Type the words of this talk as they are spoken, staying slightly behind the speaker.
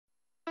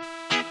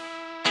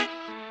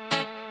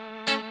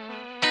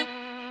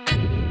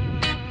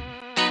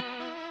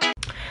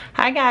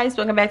Hi guys,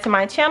 welcome back to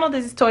my channel.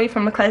 This is Toya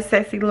from the Classy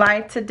Sassy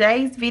Life.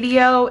 Today's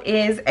video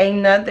is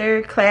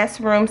another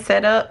classroom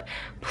setup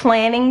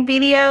planning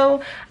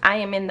video. I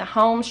am in the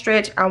home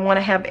stretch. I want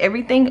to have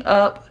everything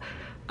up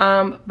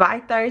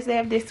by Thursday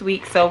of this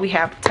week, so we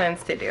have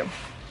tons to do.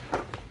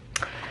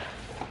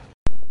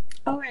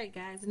 Alright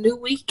guys,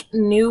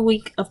 new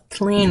week of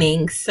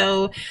planning.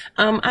 So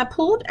I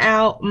pulled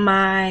out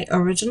my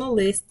original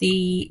list,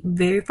 the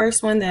very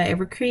first one that I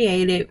ever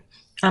created,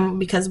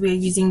 because we're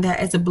using that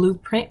as a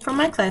blueprint for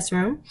my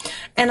classroom.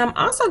 And I'm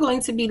also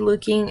going to be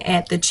looking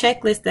at the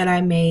checklist that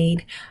I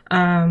made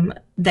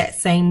that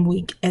same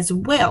week as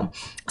well.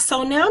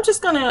 So now I'm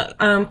just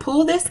gonna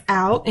pull this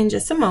out in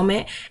just a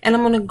moment, and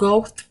I'm gonna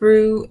go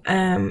through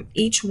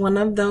each one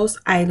of those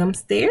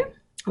items there,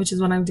 which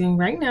is what I'm doing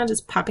right now,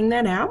 just popping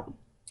that out.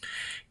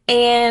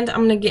 And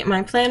I'm gonna get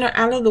my planner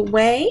out of the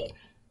way,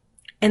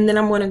 and then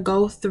I'm going to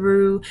go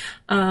through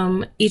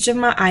each of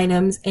my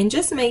items and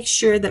just make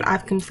sure that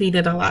I've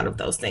completed a lot of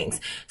those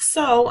things.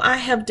 So I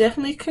have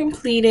definitely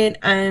completed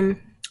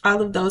all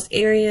of those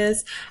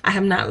areas. I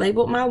have not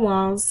labeled my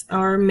walls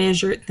or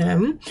measured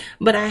them,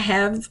 but I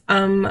have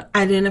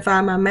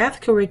identified my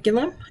math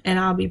curriculum, and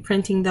I'll be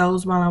printing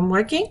those while I'm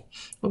working.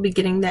 We'll be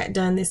getting that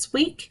done this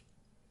week.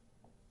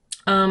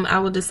 I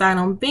will decide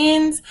on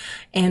bins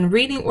and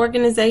reading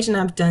organization.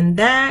 I've done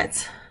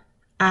that.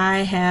 I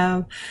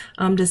have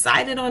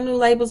decided on new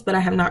labels, but I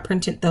have not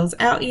printed those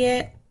out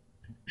yet.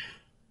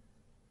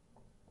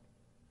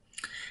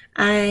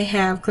 I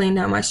have cleaned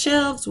out my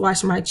shelves,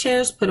 washed my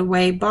chairs, put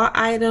away bought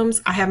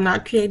items. I have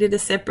not created a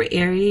separate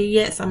area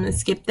yet, so I'm going to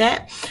skip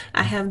that.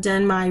 I have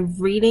done my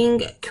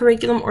reading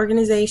curriculum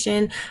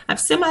organization. I've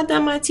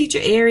semi-done my teacher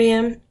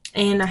area,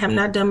 and I have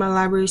not done my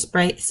library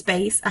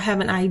space. I have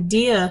an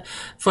idea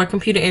for a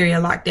computer area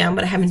lockdown,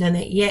 but I haven't done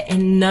that yet,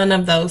 and none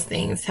of those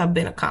things have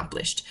been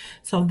accomplished.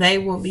 So they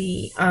will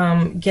be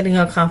getting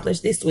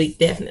accomplished this week,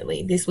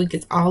 definitely. This week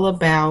is all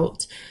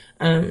about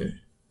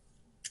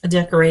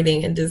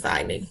decorating and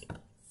designing.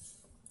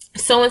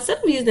 So instead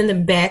of using the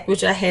back,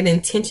 which I had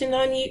intention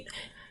on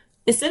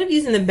instead of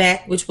using the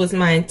back, which was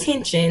my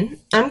intention,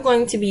 I'm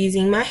going to be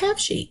using my half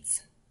sheets.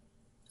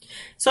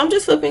 So I'm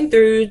just flipping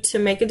through to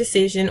make a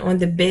decision on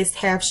the best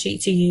half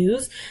sheet to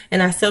use,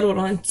 and I settled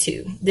on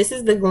two. This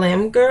is the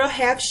Glam Girl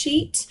half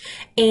sheet,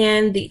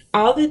 and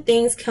all the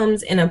things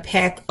comes in a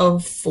pack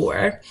of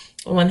 4.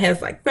 One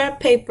has like wrap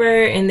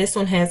paper, and this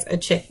one has a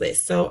checklist.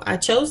 So I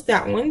chose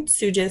that one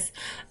to just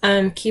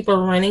keep a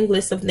running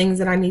list of things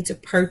that I need to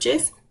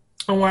purchase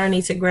and where I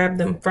need to grab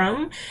them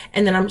from,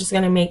 and then I'm just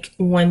going to make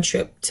one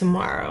trip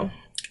tomorrow.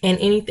 And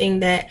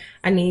anything that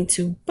I need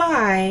to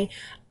buy,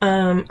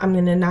 I'm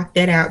going to knock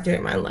that out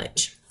during my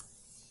lunch.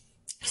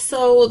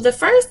 So the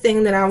first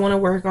thing that I want to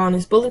work on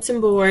is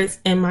bulletin boards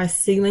and my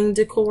ceiling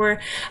decor.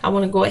 I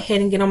want to go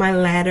ahead and get on my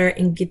ladder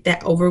and get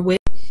that over with.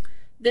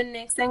 The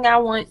next thing I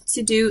want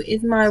to do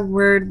is my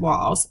word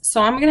walls.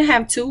 So I'm going to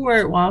have 2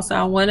 word walls, so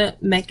I want to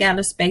make out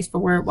a space for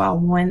word wall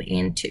 1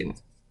 and 2.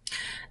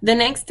 The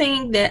next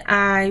thing that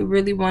I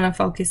really want to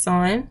focus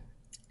on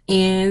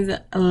is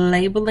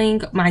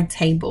labeling my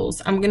tables.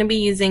 I'm going to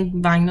be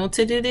using vinyl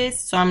to do this,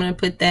 so I'm going to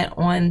put that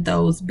on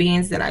those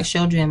bins that I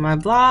showed you in my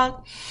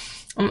vlog.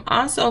 I'm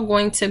also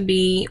going to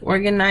be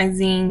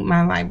organizing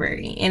my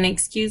library, and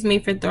excuse me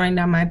for throwing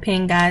down my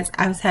pen, guys.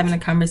 I was having a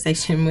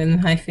conversation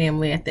with my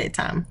family at that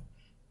time.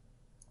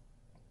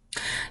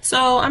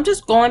 So I'm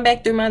just going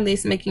back through my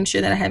list, making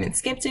sure that I haven't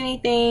skipped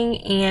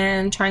anything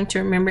and trying to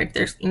remember if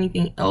there's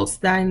anything else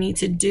that I need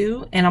to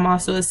do. And I'm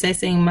also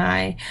assessing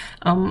my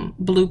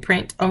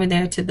blueprint over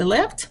there to the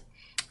left.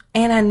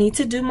 And I need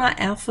to do my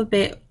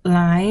alphabet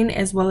line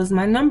as well as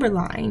my number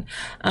line.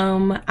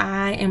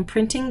 I am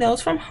printing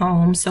those from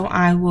home, so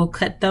I will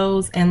cut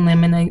those and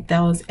laminate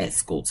those at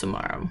school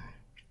tomorrow.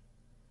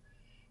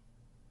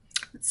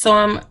 So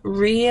I'm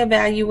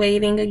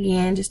reevaluating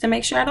again just to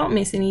make sure I don't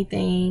miss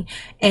anything.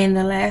 And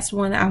the last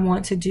one I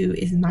want to do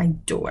is my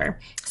door.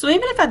 So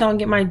even if I don't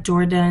get my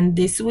door done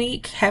this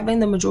week, having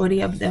the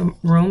majority of the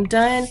room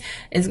done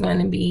is going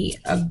to be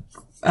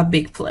a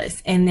big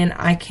plus. And then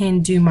I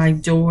can do my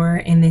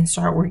door and then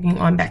start working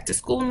on back to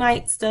school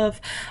night stuff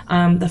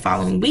the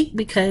following week,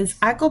 because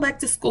I go back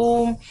to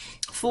school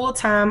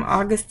full-time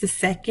August the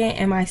 2nd,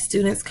 and my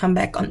students come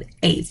back on the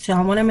 8th. So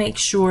I want to make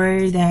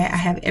sure that I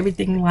have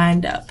everything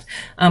lined up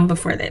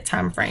before that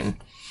time frame.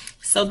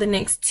 So the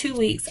next 2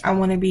 weeks I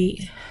want to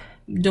be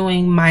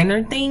doing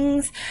minor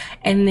things,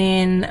 and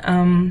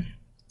then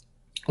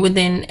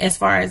within as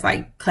far as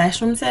like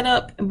classroom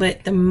setup,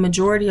 but the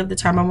majority of the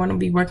time I want to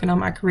be working on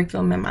my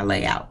curriculum and my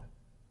layout.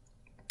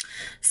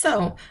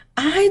 So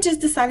I just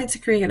decided to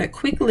create a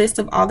quick list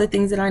of all the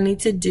things that I need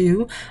to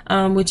do,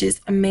 which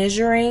is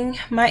measuring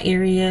my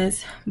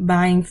areas,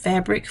 buying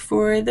fabric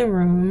for the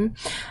room,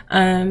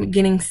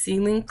 getting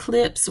ceiling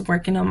clips,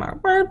 working on my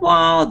word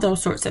wall,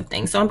 those sorts of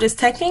things. So I'm just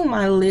taking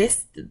my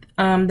list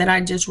that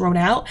I just wrote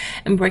out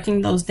and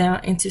breaking those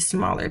down into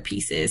smaller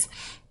pieces.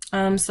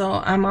 So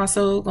I'm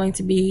also going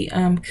to be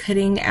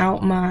cutting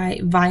out my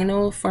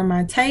vinyl for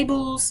my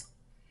tables,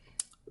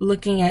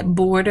 looking at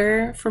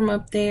border from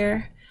up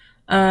there.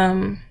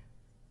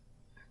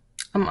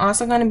 I'm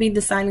also going to be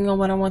deciding on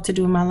what I want to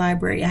do in my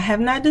library. I have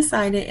not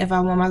decided if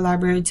I want my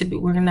library to be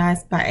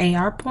organized by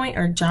AR point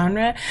or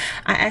genre.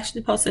 I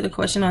actually posted a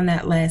question on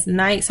that last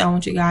night, so I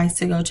want you guys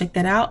to go check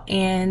that out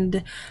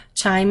and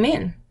chime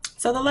in.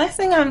 So the last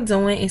thing I'm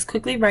doing is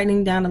quickly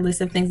writing down a list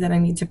of things that I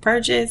need to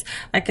purchase.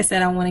 Like I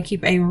said, I want to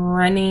keep a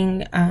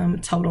running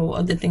total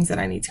of the things that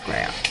I need to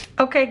grab.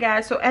 Okay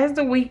guys, so as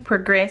the week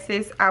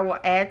progresses, I will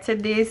add to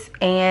this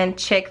and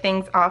check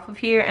things off of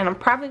here. And I'm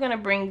probably going to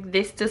bring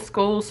this to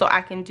school so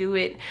I can do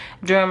it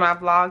during my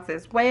vlogs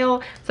as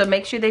well. So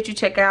make sure that you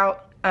check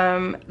out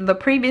the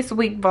previous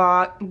week's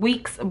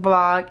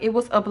vlog. It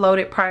was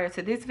uploaded prior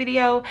to this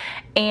video,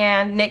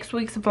 and next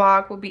week's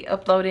vlog will be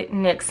uploaded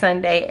next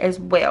Sunday as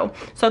well.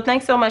 So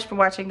thanks so much for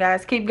watching,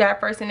 guys. Keep God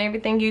first in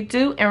everything you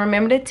do, and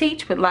remember to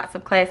teach with lots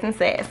of class and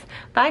sass.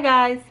 Bye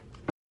guys.